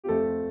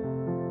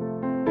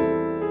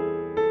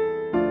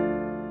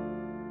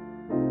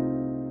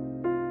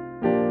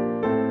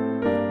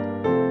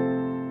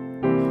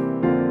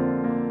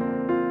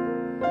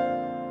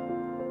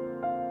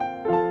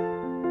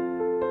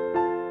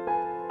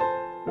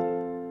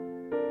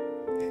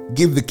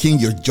Give the king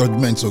your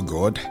judgments, O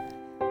God,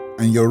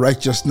 and your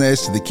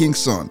righteousness to the king's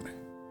son.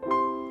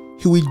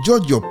 He will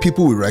judge your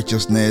people with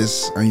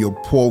righteousness and your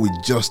poor with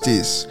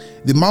justice.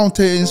 The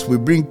mountains will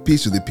bring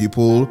peace to the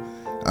people,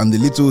 and the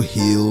little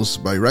hills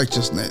by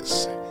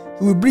righteousness.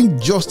 He will bring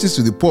justice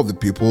to the poor of the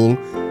people.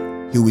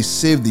 He will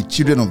save the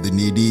children of the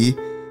needy,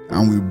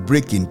 and will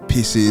break in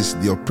pieces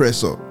the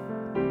oppressor.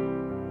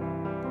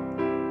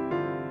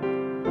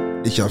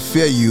 They shall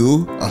fear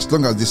you as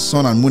long as the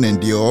sun and moon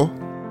endure,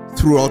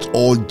 throughout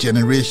all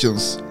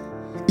generations.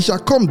 It shall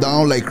come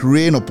down like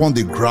rain upon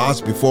the grass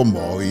before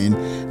mowing,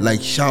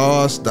 like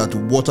showers that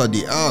water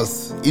the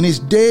earth. In his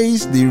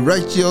days the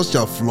righteous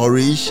shall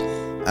flourish,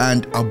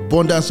 and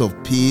abundance of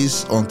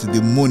peace until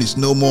the moon is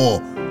no more.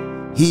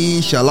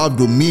 He shall have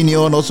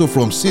dominion also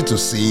from sea to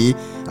sea,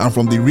 and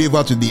from the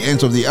river to the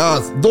ends of the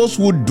earth. Those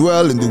who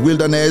dwell in the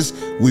wilderness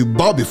will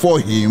bow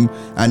before him,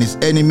 and his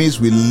enemies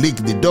will lick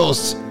the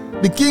dust.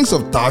 The kings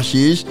of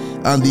Tarshish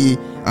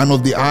and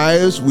of the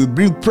isles will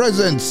bring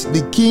presents.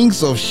 The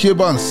kings of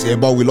Sheba and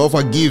Seba will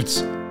offer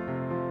gifts.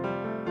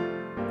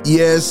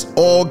 Yes,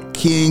 all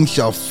kings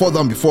shall fall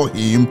down before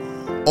him.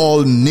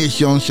 All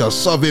nations shall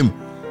serve him.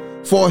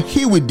 For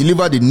he will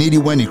deliver the needy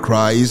when he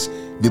cries,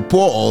 the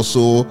poor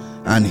also,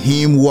 and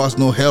him who has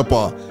no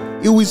helper.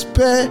 He will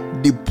spare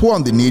the poor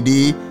and the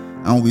needy,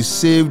 and will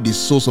save the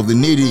souls of the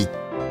needy.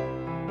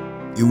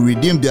 He will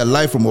redeem their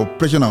life from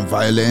oppression and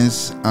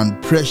violence,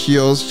 and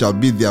precious shall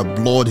be their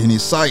blood in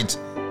his sight.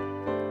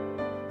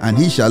 And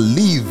he shall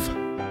live,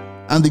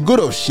 and the goat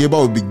of Sheba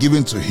will be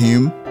given to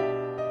him.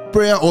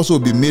 Prayer also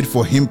will be made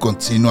for him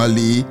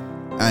continually,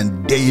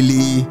 and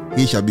daily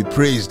he shall be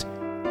praised.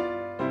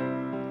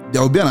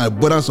 There will be an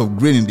abundance of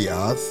grain in the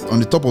earth, on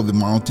the top of the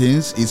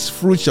mountains. Its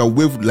fruit shall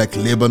wave like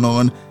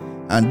Lebanon,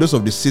 and those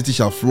of the city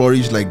shall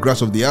flourish like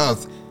grass of the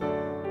earth.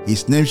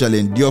 His name shall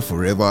endure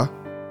forever.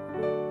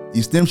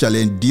 His name shall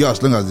endure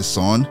as long as the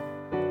sun,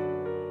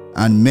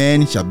 and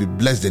men shall be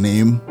blessed in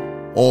him.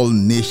 All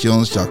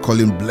nations shall call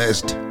him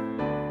blessed.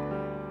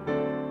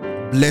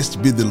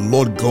 Blessed be the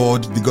Lord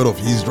God, the God of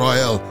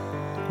Israel,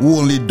 who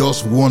only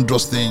does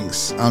wondrous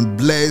things, and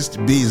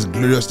blessed be his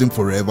glorious name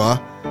forever.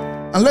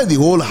 And let the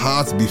whole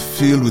earth be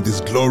filled with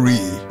his glory.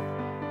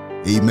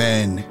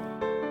 Amen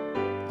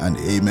and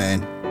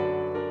amen.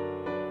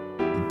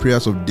 The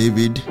prayers of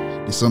David,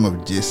 the son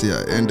of Jesse,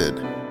 are ended.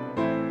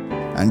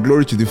 And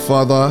glory to the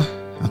Father,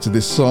 and to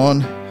the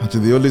Son, and to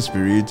the Holy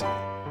Spirit,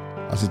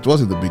 as it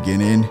was in the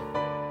beginning,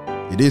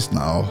 it is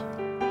now,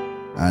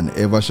 and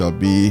ever shall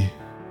be,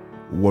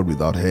 world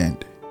without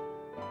end.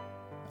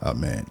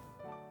 Amen.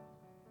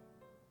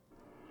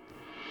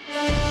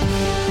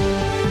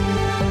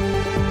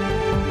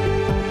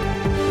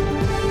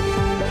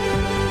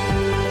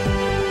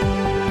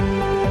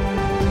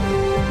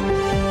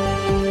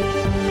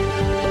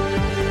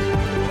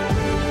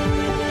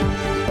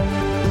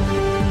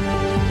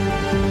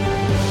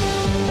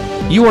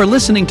 You are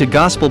listening to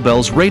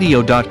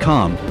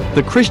GospelBellsRadio.com,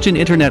 the Christian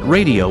internet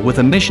radio with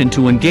a mission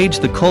to engage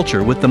the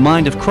culture with the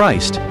mind of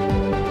Christ.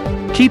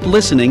 Keep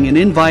listening and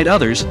invite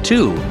others,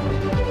 too.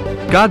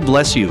 God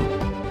bless you.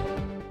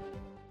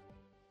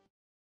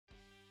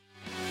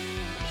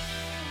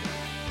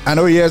 And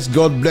oh yes,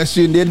 God bless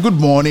you indeed. Good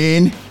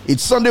morning.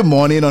 It's Sunday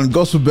morning on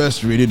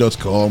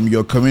GospelBellsRadio.com,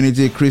 your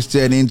community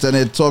Christian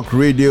internet talk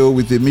radio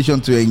with a mission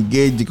to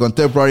engage the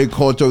contemporary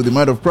culture with the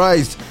mind of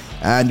Christ.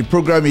 And the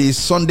program is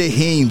Sunday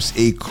Hymns,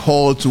 a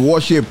call to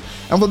worship.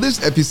 And for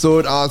this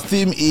episode, our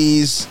theme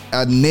is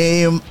a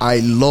name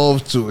I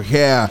love to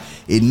hear.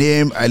 A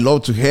name I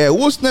love to hear.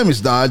 Whose name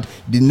is that?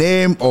 The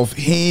name of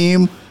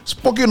him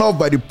spoken of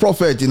by the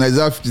prophet in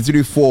Isaiah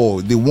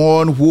 53:4, the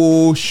one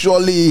who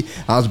surely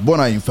has borne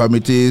our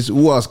infirmities,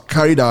 who has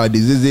carried our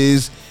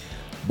diseases,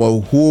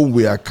 but whom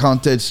we are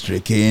counted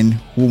stricken,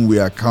 whom we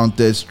are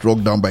counted struck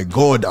down by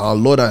God, our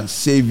Lord and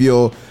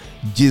Savior,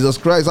 Jesus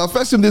Christ. Our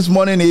first theme this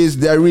morning is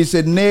there is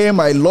a name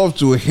I love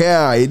to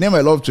hear, a name I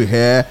love to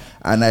hear,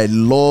 and I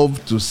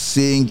love to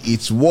sing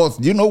its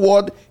worth. Do you know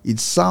what? It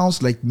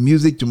sounds like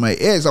music to my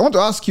ears. I want to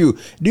ask you,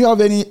 do you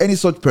have any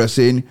such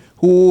person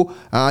who,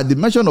 the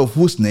mention of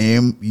whose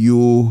name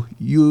you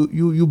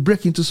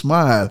break into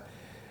smile?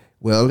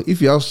 Well,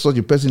 if you have such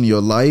a person in your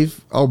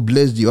life, how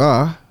blessed you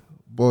are.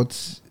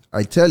 But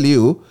I tell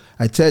you,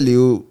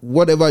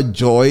 whatever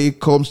joy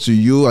comes to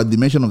you at the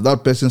mention of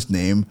that person's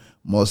name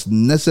must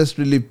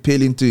necessarily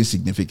pale into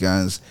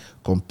insignificance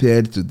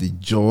compared to the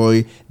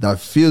joy that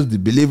fills the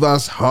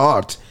believer's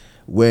heart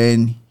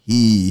when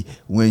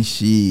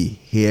she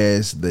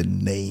hears the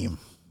name,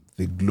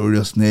 the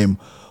glorious name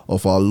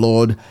of our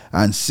Lord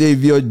and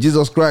Savior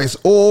Jesus Christ.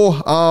 Oh,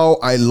 how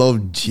I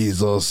love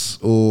Jesus.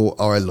 Oh,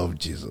 how I love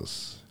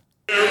Jesus.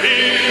 There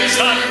is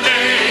a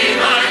name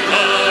I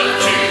love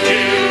to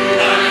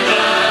give, I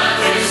love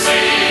to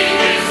sing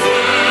His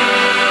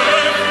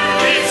word.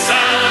 It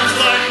sounds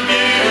like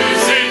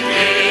music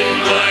in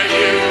my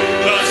ear,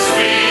 the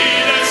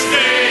sweetest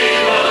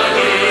name on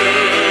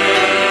earth.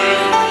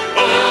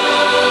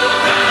 Oh,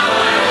 how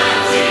I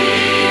love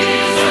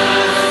Jesus.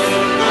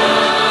 Oh, how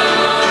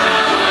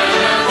I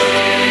love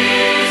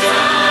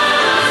Jesus.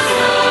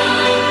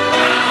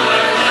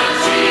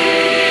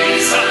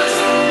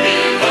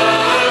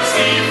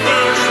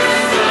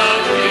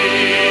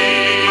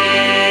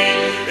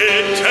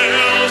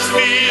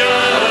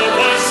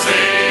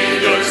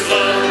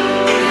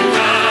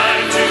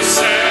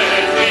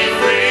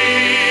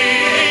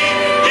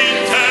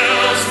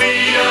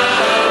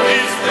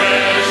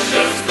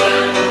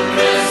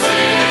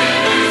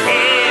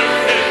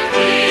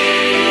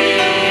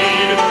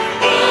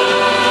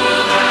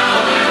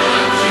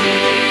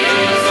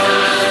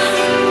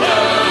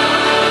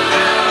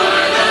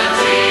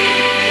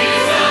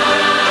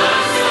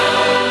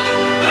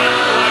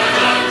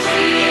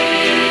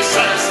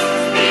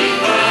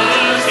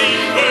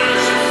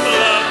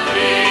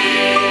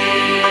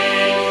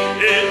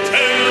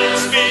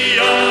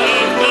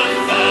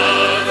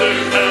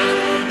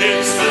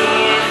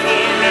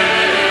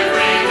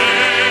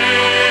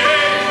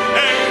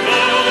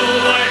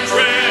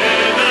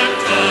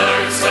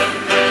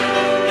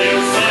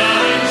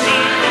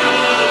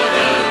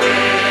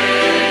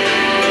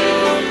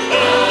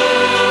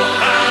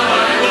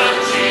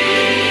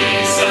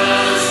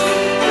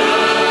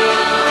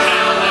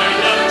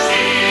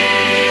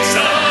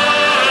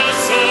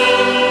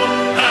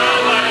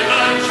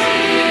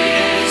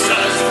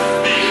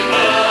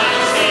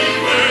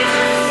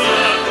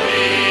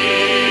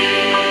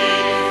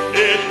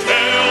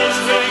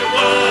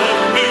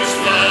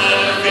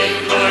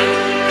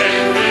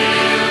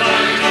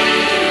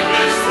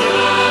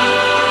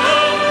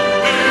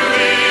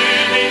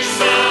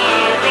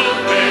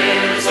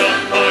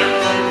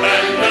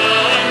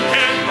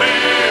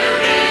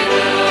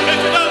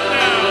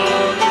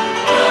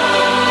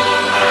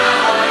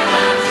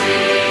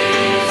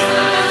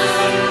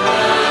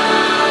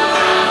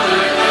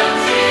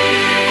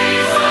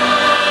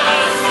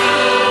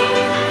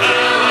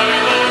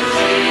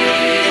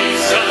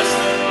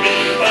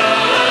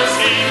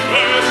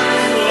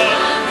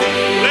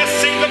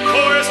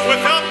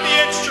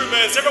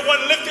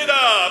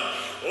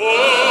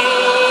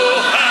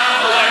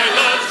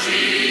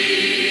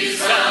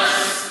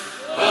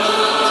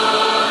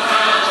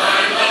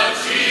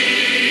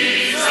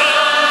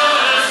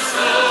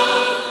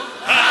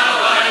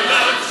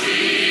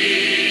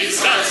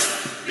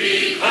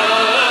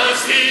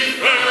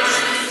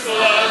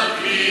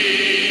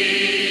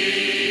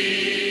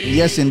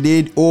 Yes,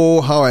 indeed.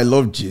 Oh, how I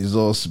love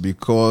Jesus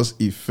because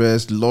he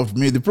first loved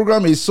me. The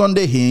program is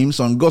Sunday Hymns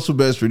on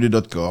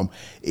GospelBellsRadio.com.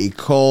 A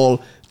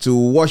call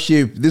to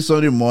worship. This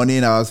Sunday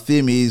morning, our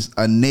theme is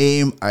A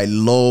Name I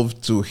Love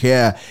to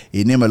Hear.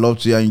 A Name I Love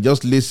to Hear. And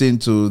just listen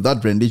to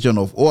that rendition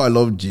of Oh, I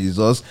Love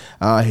Jesus,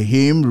 a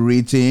hymn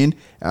written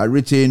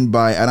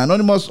by an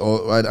anonymous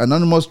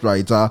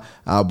writer,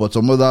 but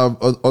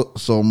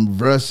some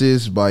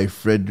verses by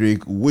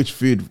Frederick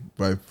Whitfield.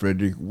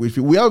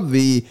 We have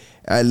the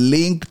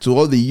link to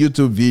all the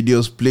YouTube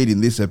videos played in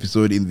this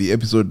episode in the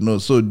episode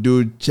notes, so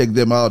do check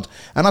them out.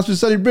 And as we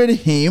celebrate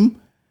him,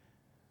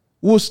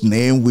 whose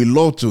name we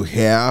love to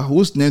hear,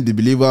 whose name the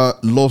believer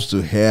loves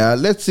to hear,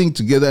 let's sing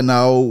together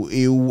now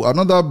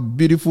another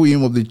beautiful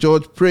hymn of the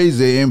church. Praise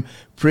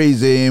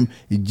him,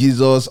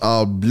 Jesus,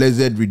 our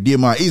blessed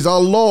Redeemer, is our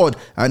Lord.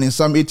 And in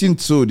Psalm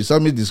 18:2, the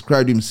psalmist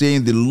described him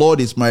saying, the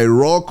Lord is my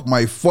rock,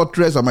 my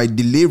fortress, and my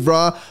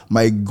deliverer,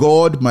 my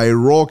God, my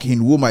rock, in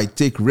whom I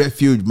take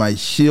refuge, my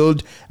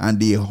shield, and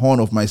the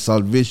horn of my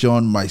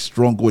salvation, my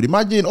stronghold.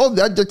 Imagine all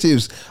the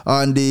adjectives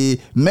and the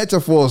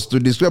metaphors to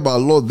describe our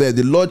Lord there.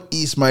 The Lord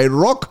is my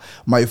rock,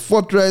 my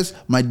fortress,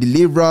 my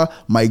deliverer,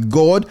 my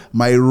God,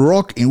 my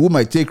rock, in whom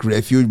I take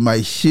refuge,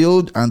 my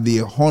shield, and the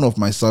horn of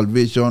my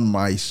salvation,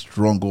 my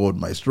stronghold.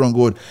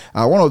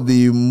 One of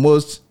the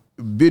most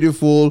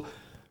beautiful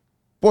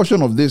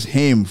portion of this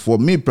hymn for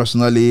me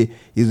personally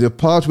is the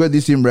part where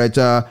this hymn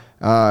writer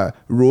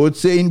wrote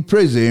saying,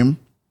 praise him,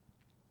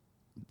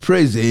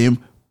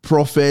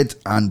 prophet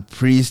and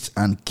priest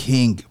and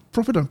king.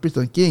 Prophet and priest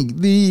and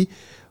king.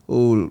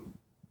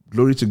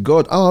 Glory to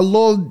God. Our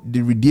Lord,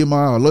 the Redeemer,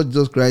 our Lord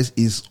Jesus Christ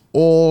is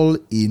all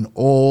in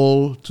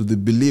all to the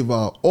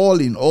believer. All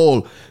in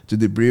all to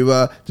the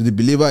believer. To the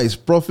believer is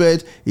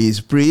prophet, is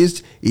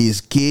priest,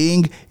 is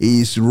king,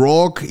 is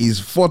rock,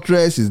 is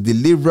fortress, is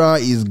deliverer,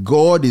 is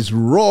God, is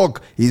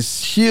rock, is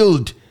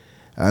shield,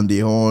 and the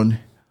horn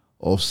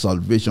of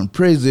salvation.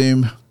 Praise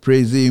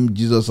him,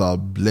 Jesus, our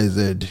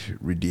blessed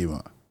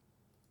Redeemer.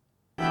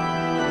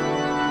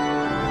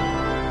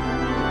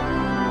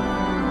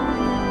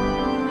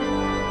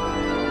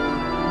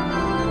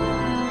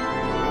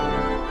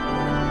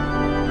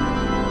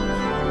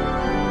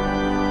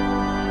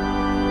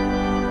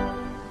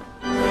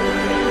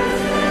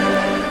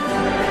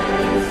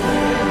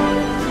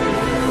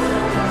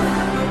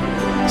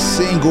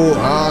 Single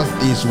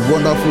earth is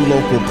wonderful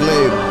love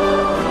proclaim.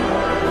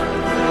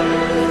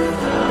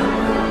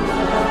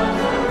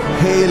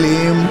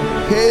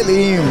 Hail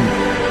him,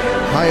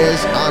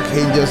 highest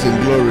archangels in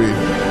glory.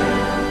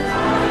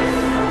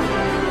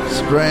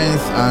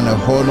 Strength and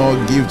honor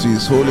give to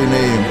his holy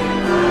name.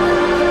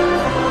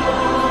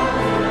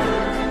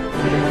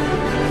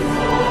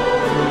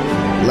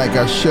 Like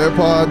a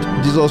shepherd,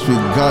 Jesus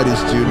will guard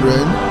his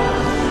children.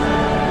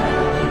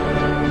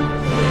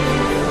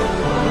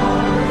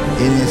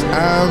 In his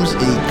arms,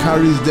 he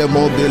carries them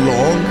all day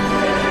long.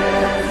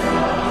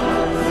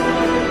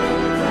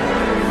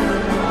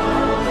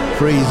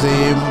 Praise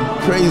him.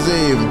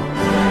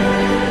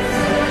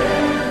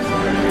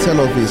 Tell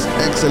of his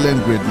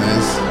excellent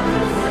greatness.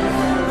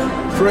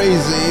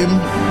 Praise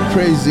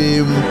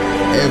him,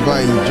 ever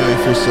in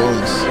joyful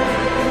songs.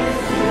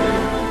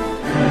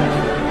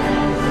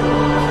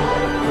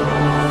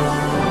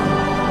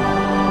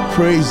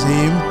 Praise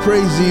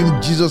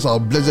him, Jesus, our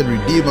blessed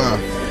Redeemer.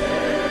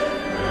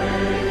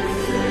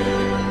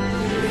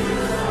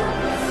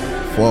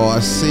 For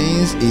our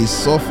sins he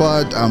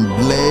suffered and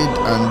bled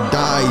and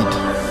died.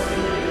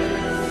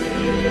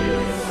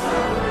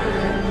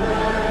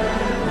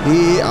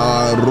 He,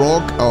 our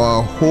rock,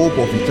 our hope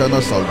of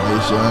eternal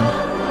salvation.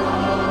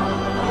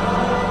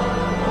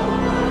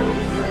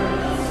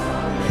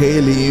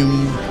 Hail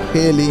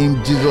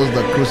him, Jesus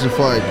the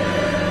crucified.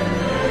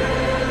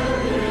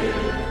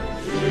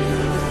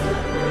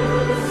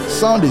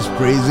 Sound his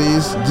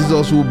praises,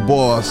 Jesus who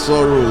bore our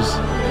sorrows.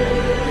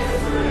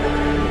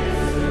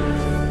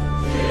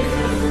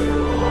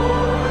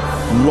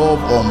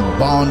 Love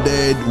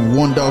unbounded,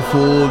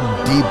 wonderful,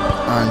 deep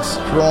and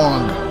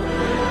strong.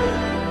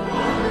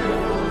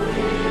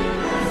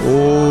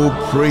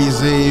 Oh, praise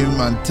him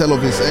and tell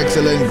of his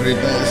excellent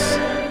greatness.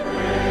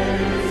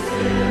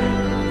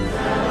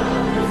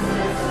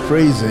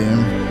 Praise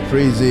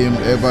him,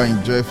 ever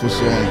in joyful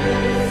song.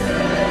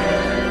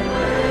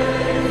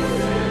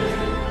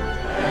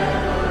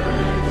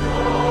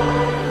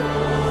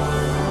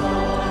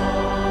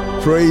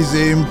 Praise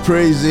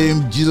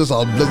him, Jesus,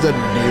 our blessed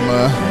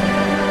Redeemer.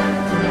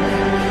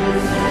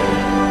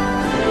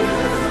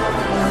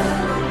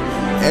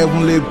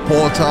 Heavenly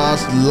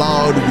portals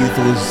loud with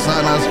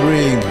Hosanna's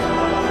ring.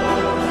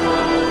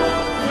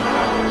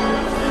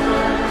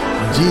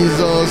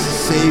 Jesus,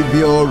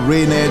 Savior,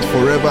 reigneth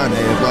forever and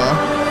ever.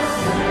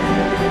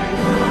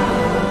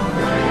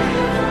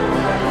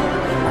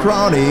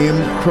 Crown him,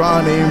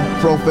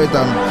 prophet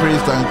and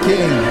priest and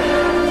king.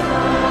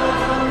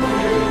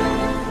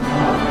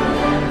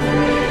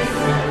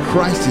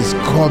 Christ is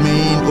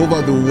coming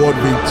over the world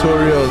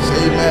victorious.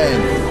 Amen.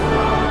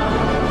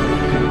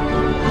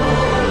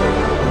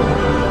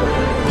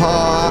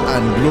 Power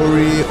and glory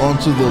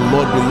unto the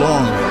Lord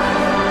belong.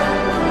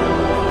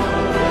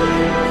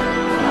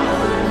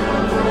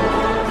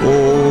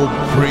 Oh,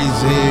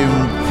 praise him,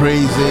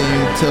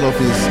 tell of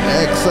his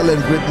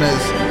excellent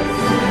greatness.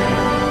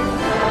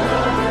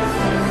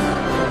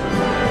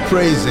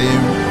 Praise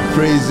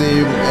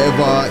him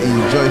ever in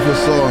joyful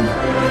song.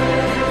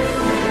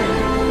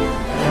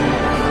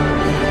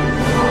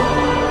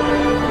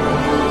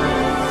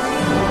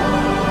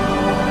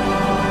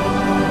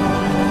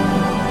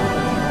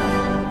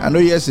 And oh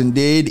yes,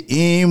 indeed,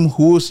 him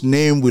whose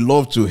name we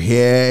love to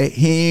hear,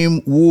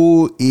 him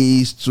who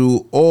is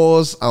to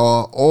us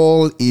our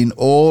all in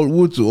all,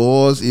 who to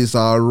us is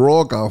our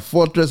rock, our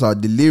fortress, our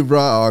deliverer,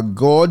 our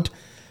God,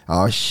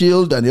 our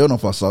shield, and the honor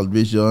of our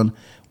salvation.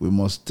 We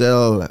must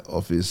tell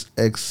of his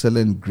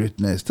excellent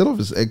greatness. Tell of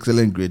his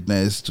excellent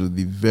greatness to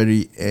the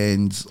very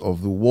ends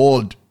of the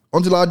world.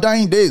 Until our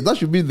dying days. That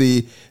should be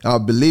the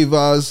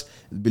believers'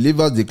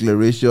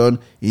 declaration.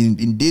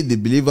 Indeed, the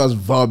believers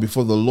vow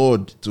before the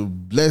Lord to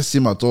bless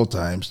him at all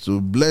times, to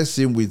bless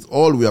him with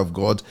all we have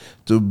got,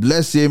 to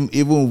bless him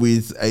even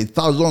with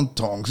 1,000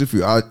 tongues if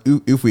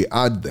we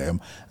add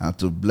them, and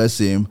to bless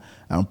him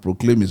and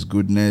proclaim his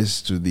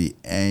goodness to the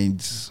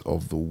ends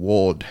of the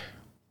world.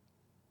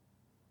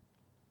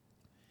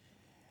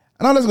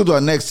 And now let's go to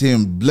our next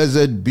hymn.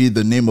 Blessed be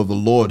the name of the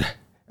Lord.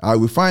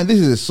 We find this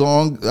is a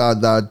song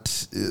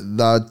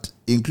that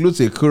includes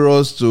a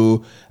chorus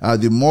to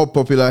the more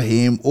popular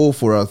hymn, "Oh,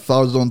 for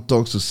 1,000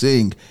 tongues to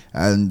sing,"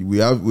 and we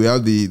have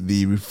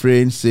the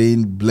refrain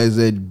saying,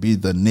 "Blessed be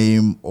the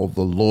name of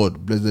the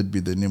Lord. Blessed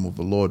be the name of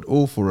the Lord.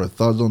 Oh, for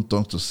 1,000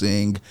 tongues to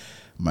sing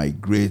my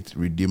great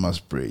Redeemer's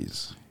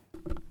praise."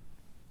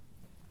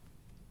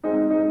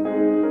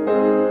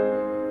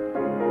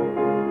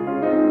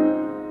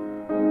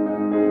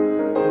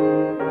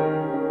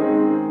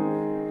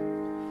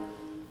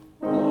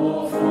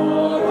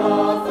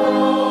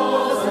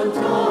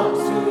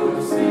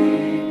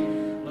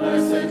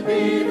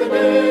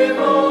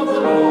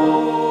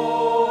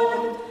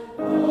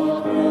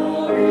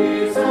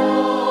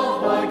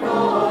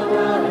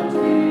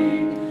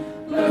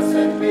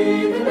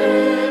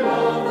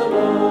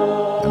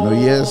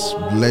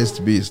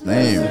 Blessed be his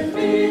name. Blessed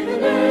be the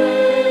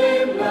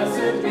name,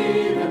 blessed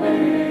be the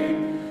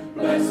name,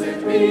 blessed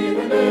be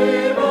the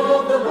name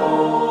of the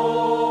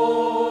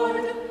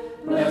Lord.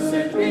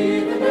 Blessed be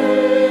the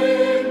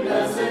name,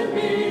 blessed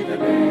be the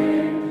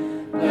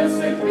name,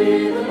 blessed be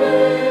the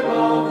name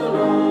of the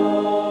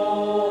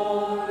Lord.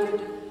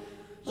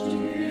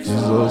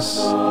 Jesus,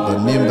 the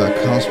name that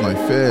counts my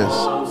fears.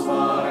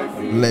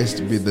 Blessed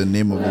be the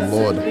name of the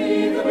Lord.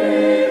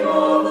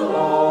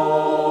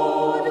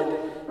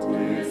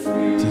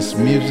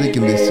 Music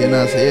in the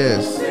sinner's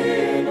ears.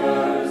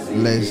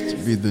 Blessed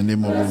be the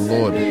name of the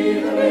Lord.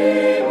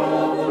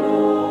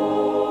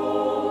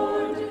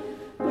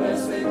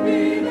 Blessed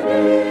be the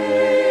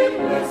name,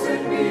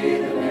 blessed be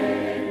the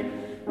name,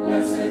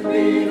 blessed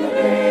be the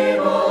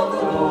name of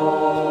the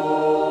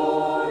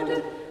Lord.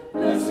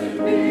 Blessed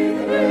be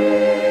the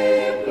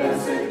name,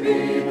 blessed be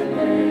the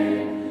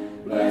name,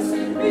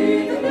 blessed be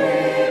the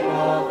name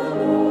of the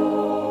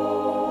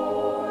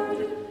Lord.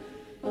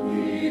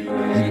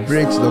 He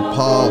breaks the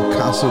power of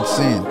cancelled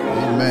sin.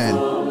 Amen.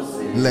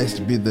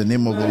 Blessed be the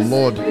name of the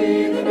Lord.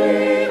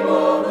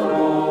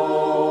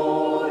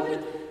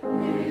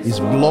 His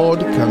blood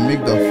can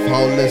make the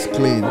foulest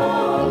clean.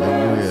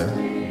 Hallelujah.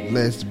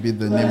 Blessed be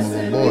the name of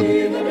the Lord.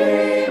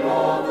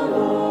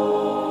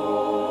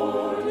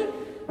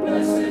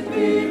 Blessed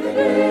be the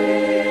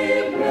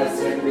name,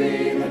 blessed be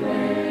the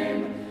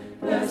name,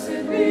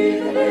 blessed be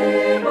the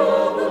name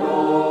of the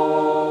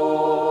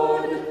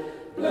Lord.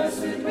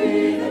 Blessed be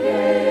the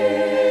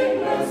name,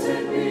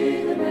 blessed be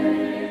the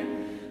name,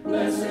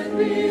 blessed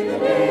be the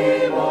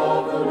name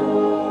of the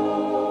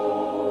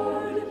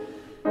Lord.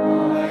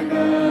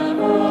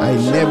 I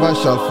never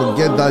shall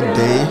forget that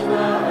day.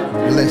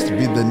 Blessed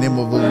be the name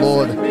of the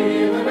Lord.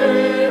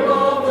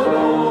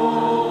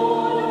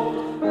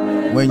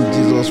 When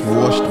Jesus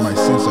washed my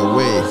sins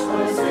away.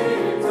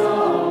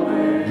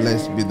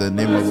 Blessed be the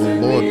name of the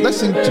Lord. Let's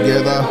sing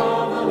together.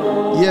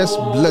 Yes,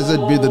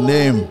 blessed be the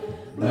name.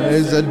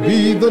 Blessed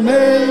be the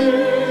name.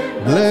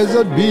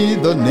 Blessed be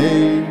the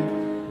name.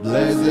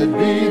 Blessed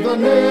be the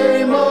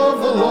name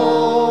of the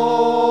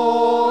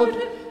Lord.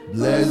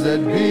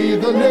 Blessed be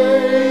the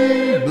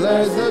name.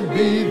 Blessed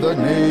be the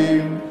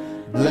name.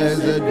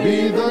 Blessed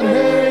be the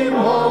name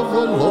of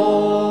the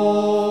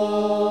Lord.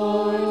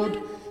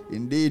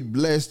 Indeed,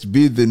 blessed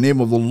be the name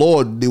of the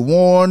Lord, the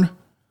one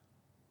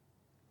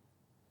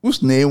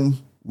whose name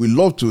we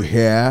love to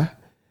hear,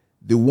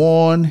 the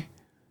one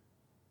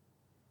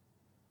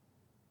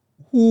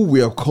who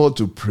we are called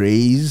to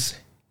praise,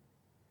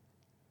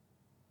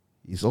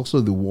 is also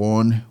the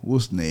one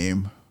whose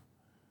name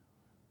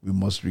we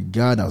must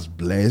regard as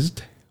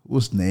blessed,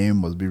 whose name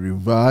must be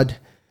revered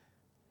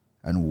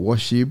and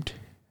worshipped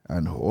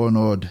and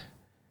honored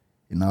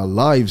in our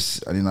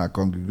lives and in our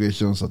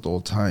congregations at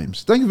all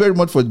times. Thank you very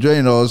much for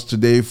joining us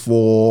today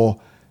for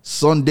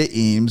Sunday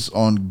Hymns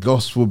on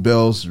Gospel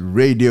Bells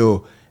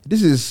Radio.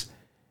 This is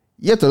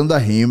Yet another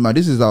hymn, and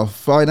this is our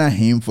final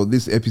hymn for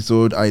this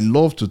episode. I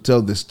love to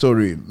tell the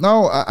story.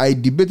 Now, I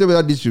debated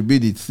whether this should be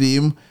the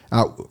theme.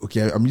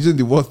 Okay, I'm using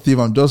the word theme.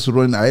 I'm just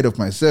running ahead of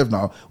myself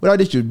now. Whether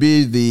this should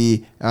be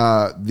the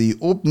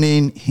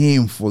opening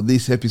hymn for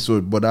this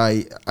episode, but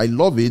I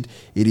love it.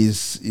 It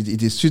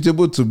is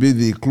suitable to be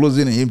the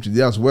closing hymn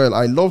today as well.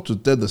 I love to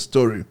tell the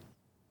story.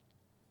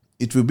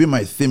 It will be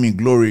my theme in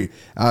glory.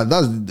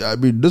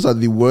 Those are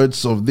the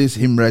words of this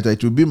hymn writer.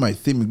 It will be my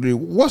theme in glory.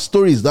 What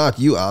story is that,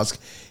 you ask?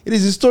 It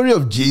is the story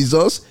of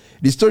Jesus,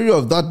 the story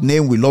of that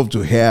name we love to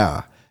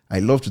hear. I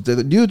love to tell.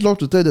 Do you love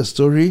to tell the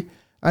story?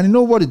 And you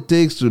know what it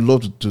takes to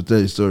love to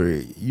tell the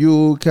story?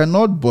 You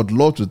cannot but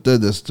love to tell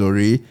the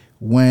story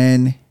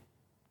when,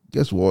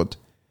 guess what?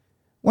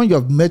 When you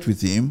have met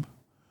with him,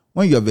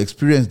 when you have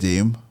experienced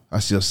him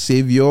as your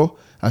savior,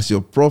 as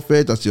your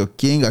prophet, as your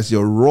king, as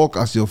your rock,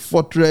 as your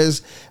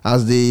fortress,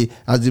 as the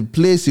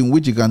place in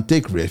which you can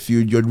take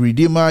refuge, your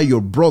redeemer,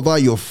 your brother,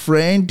 your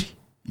friend,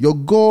 your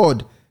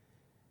God,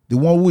 the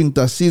one who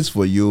intercedes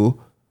for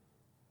you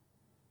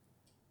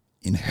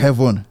in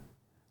heaven.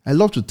 I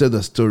love to tell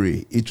the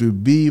story. It will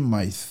be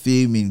my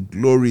theme in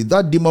glory.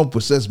 That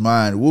demon-possessed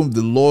man whom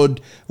the Lord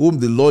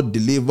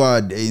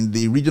delivered in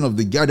the region of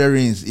the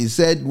Gadarenes, he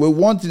said,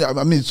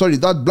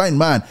 that blind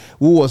man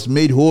who was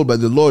made whole by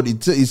the Lord,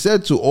 he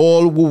said to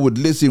all who would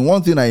listen,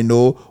 one thing I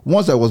know,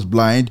 once I was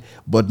blind,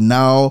 but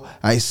now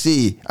I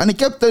see. And he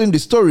kept telling the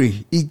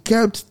story. I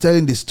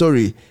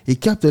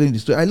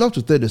love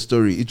to tell the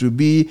story. It will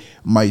be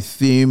my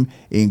theme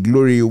in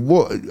glory.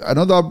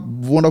 Another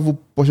wonderful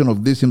portion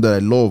of this hymn that I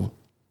love,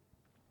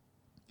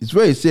 it's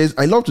where it says,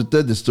 I love to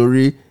tell the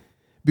story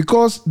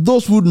because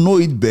those who know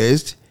it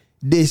best,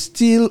 they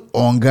still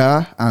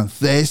hunger and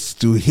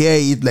thirst to hear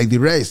it like the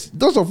rest.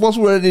 Those of us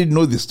who already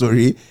know the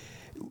story,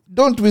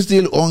 don't we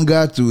still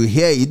hunger to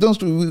hear it?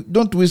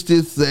 Don't we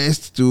still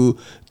thirst to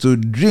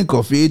drink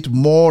of it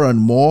more and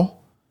more?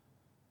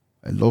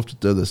 I love to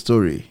tell the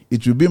story.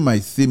 It will be my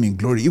theme in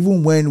glory,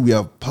 even when we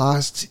have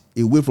passed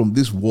away from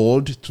this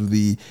world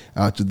to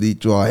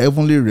our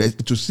heavenly rest.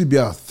 It will still be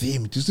our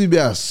theme. It will still be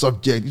our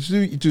subject.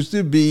 It will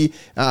still be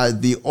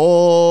the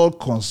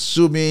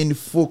all-consuming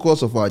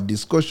focus of our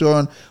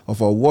discussion,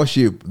 of our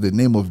worship, the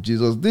name of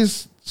Jesus.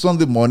 This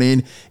Sunday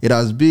morning, it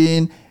has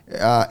been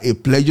a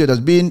pleasure. It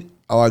has been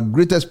our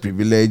greatest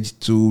privilege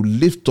to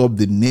lift up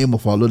the name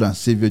of our Lord and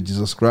Savior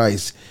Jesus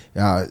Christ,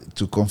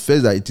 to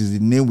confess that it is the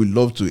name we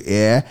love to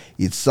hear.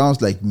 It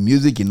sounds like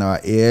music in our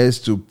ears,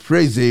 to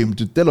praise him,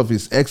 to tell of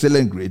his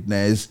excellent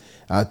greatness,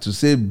 to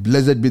say,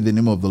 blessed be the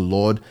name of the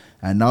Lord,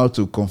 and now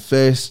to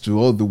confess to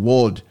all the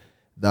world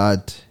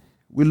that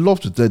we love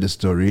to tell the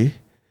story.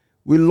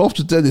 We love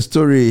to tell the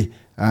story,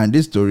 and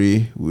this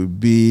story will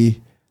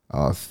be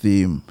our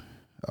theme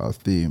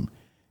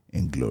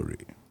in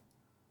glory.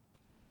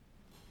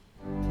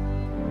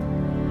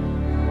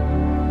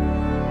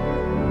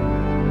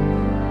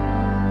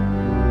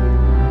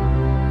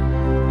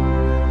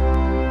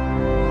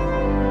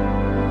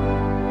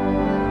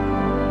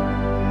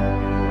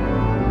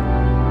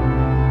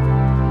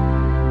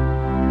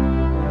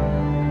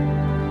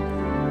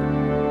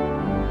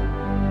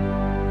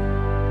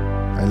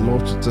 I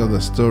love to tell the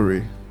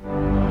story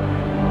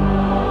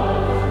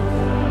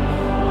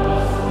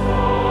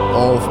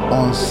of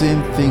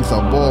unseen things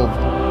above,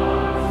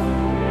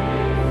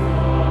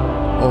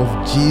 of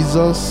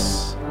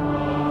Jesus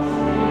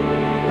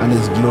and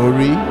his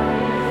glory,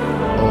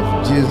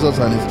 of Jesus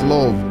and his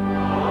love.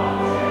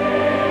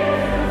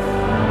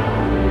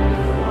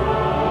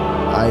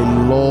 I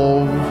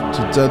love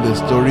to tell the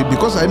story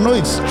because I know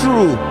it's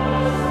true.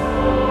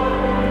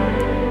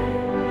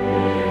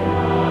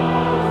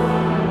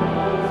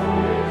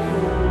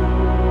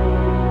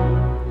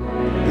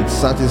 It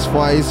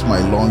satisfies my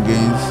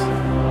longings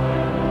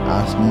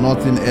as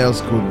nothing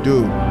else could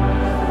do.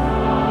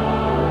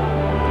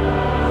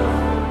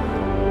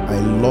 I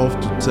love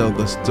to tell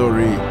the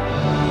story.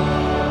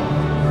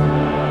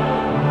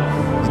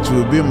 It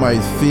will be my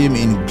theme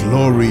in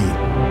glory,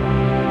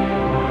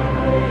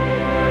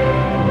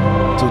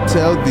 to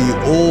tell the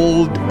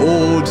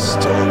old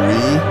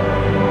story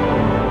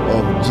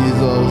of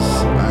Jesus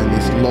and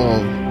his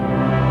love.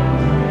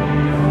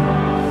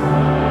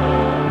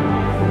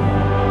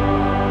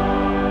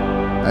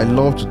 I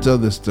love to tell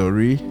the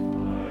story.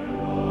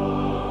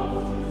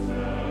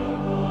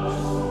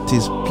 It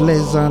is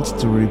pleasant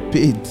to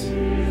repeat.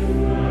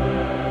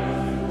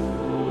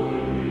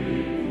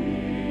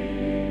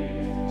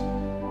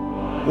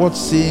 What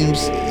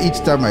seems each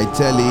time I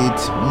tell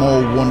it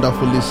more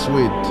wonderfully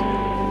sweet.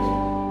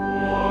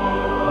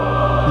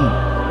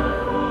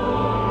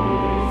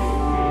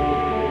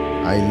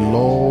 I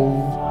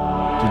love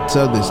to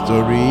tell the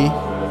story,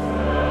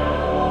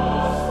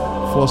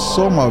 for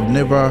some I've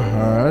never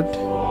heard.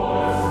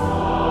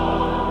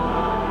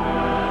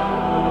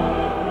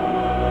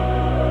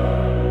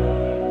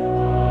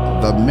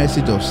 The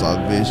message of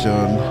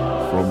salvation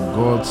from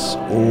God's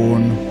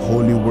own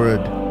holy word.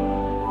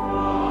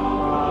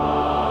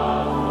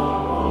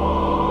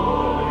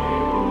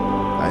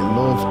 I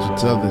love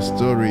to tell the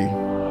story.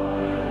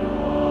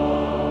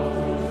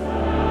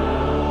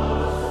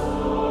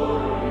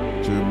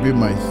 be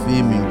my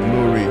theme in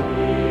glory.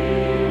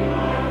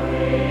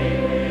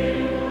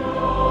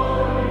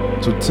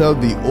 To tell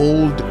the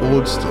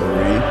old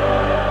story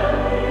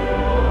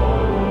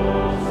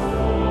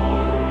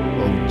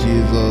of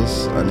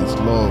Jesus and his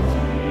love.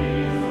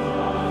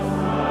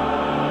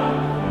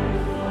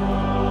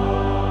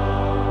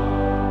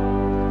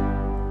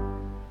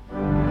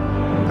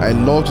 I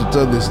love to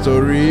tell the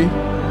story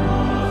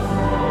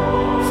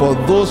for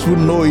those who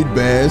know it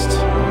best.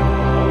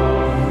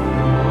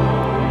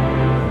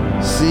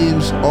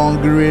 Seems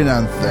hungering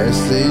and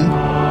thirsting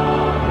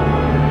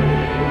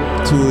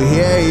to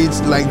hear it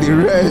like the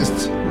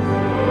rest.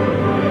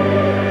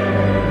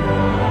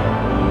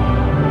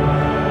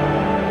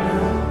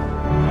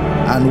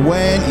 And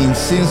when in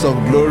scenes of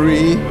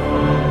glory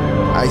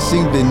I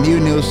sing the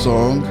new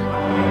song,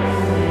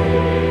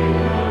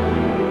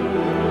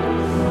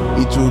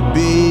 it will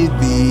be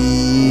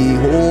the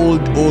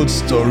old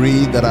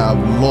story that I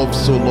have loved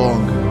so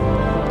long.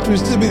 It will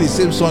still be the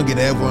same song in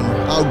heaven.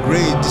 How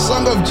great! The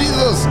song of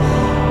Jesus.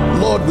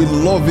 Lord, we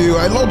love you.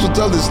 I love to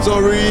tell the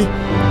story.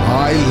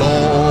 I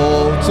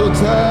love to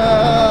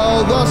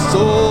tell the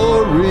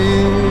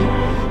story.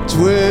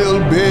 'Twill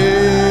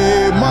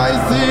be my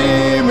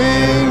theme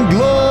in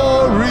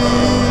glory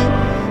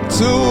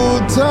to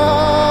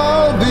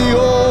tell the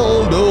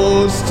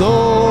old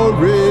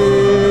story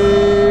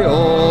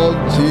of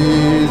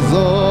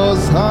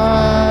Jesus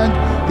and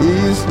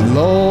his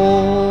love.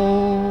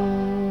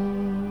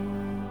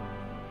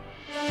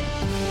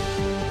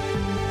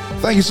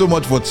 Thank you so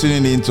much for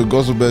tuning in to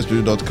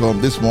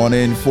GospelBellsRadio.com this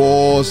morning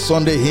for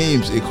Sunday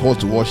Hymns, a call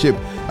to worship.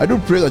 I do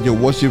pray that your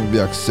worship will be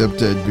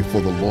accepted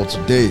before the Lord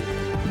today.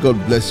 God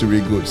bless you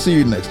really good. See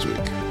you next week.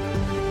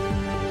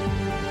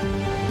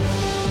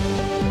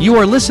 You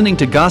are listening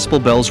to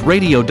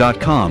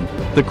GospelBellsRadio.com,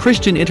 the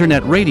Christian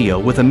internet radio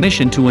with a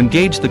mission to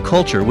engage the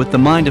culture with the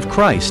mind of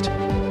Christ.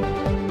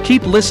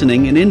 Keep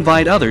listening and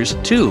invite others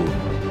too.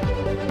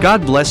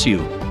 God bless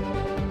you.